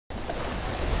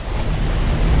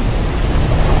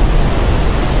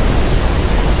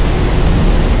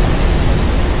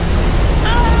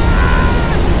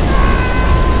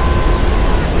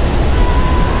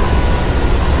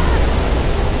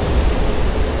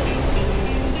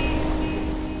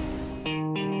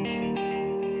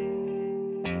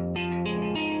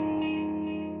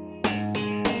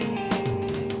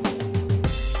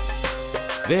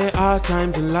There are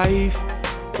times in life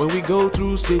when we go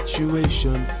through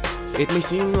situations. It may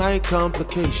seem like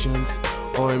complications,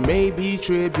 or it may be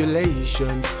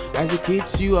tribulations, as it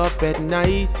keeps you up at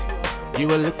night. You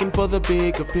are looking for the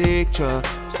bigger picture,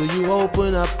 so you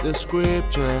open up the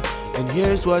scripture, and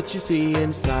here's what you see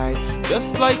inside.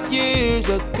 Just like years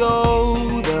ago,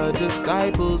 the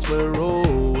disciples were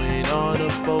rowing on a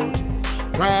boat,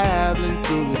 traveling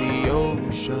through the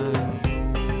ocean.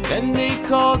 Then they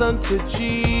called unto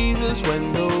Jesus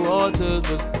when the waters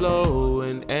was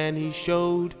blowing, and he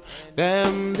showed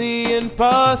them the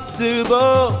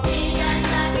impossible.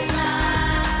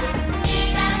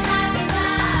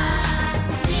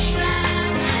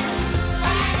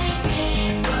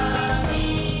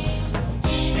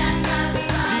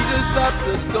 Jesus stops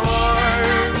the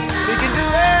storm. He can do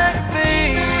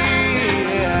anything.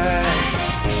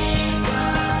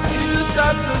 Jesus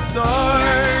stops the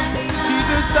storm.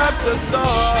 Jesus stops the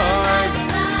storm.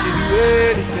 He can do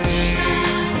anything.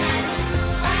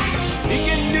 He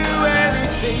can do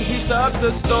anything. He stops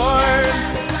the storm.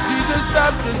 Jesus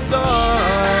stops the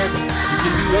storm. He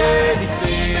can do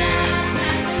anything.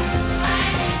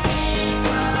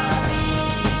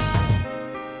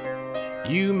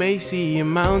 You may see a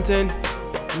mountain,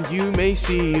 and you may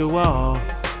see a wall,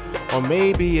 or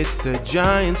maybe it's a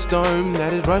giant storm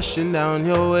that is rushing down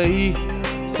your way.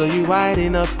 So you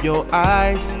widen up your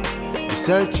eyes, you're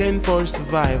searching for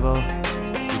survival.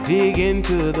 You dig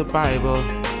into the Bible,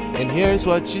 and here's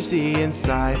what you see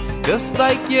inside. Just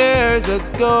like years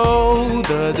ago,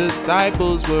 the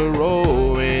disciples were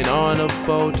rowing on a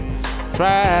boat,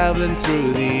 traveling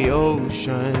through the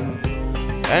ocean.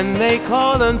 And they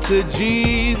called unto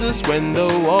Jesus when the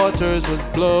waters was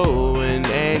blowing,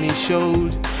 and he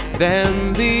showed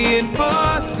them the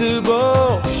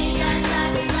impossible.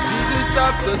 Jesus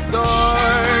stops the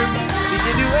storm. He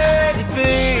can do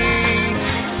anything.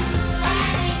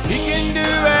 He can do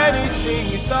anything.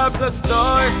 He stops the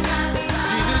storm.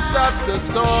 Jesus stops the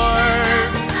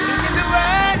storm. He can do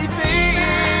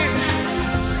anything.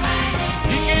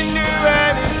 He can do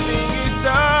anything. He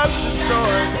stops the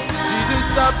storm. Jesus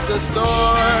stops the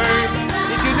storm.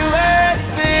 He can do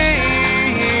anything.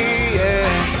 Yeah.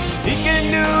 He can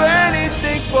do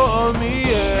anything for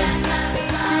me. Yeah.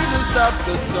 Jesus stops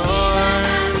the storm.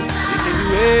 He can do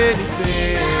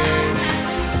anything.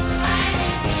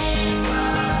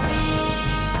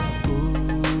 Ooh,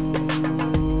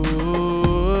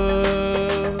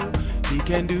 he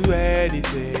can do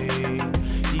anything.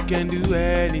 He can do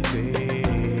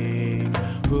anything.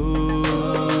 Ooh,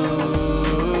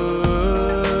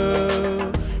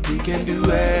 he can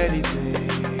do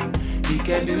anything. He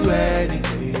can do anything.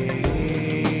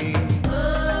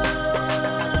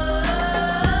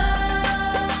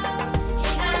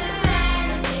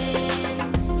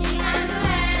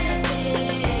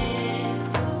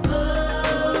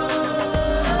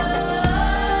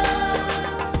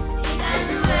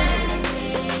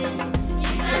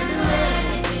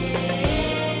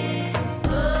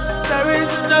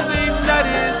 Nothing that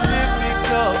is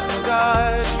difficult for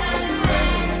God.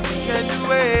 He can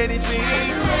do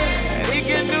anything, and he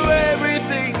can do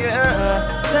everything, yeah.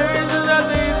 There is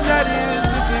nothing that is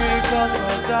difficult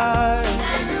for God.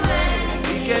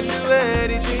 He can do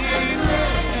anything,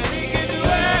 and he can do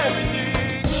everything.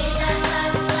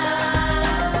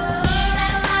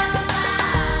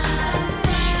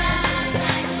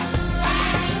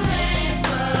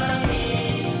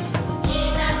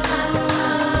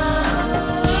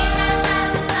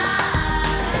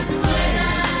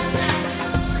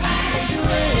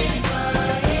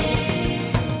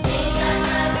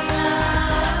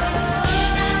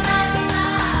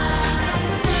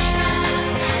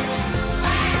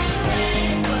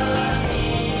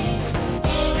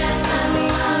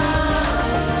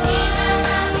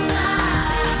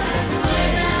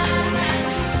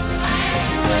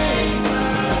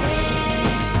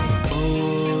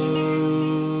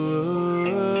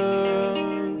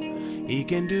 He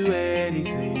can do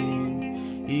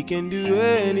anything. He can do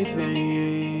anything.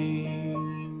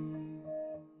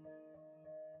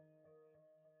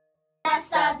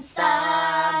 Stop the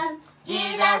storm.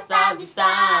 Jesus stop the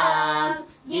storm.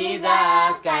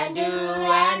 Jesus can do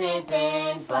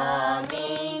anything for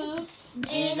me.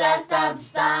 Jesus stop the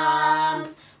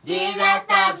storm. Jesus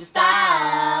stop the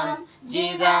storm.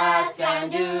 Jesus can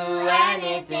do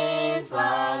anything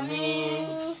for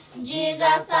me.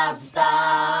 Jesus stop the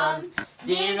storm.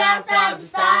 Jesus stop the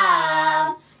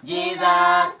storm.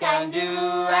 Jesus can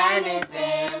do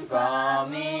anything for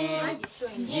me.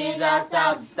 Jesus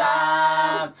stop the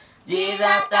storm.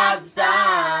 Jesus stop the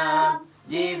storm.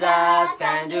 Jesus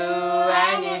can do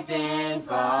anything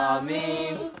for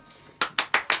me.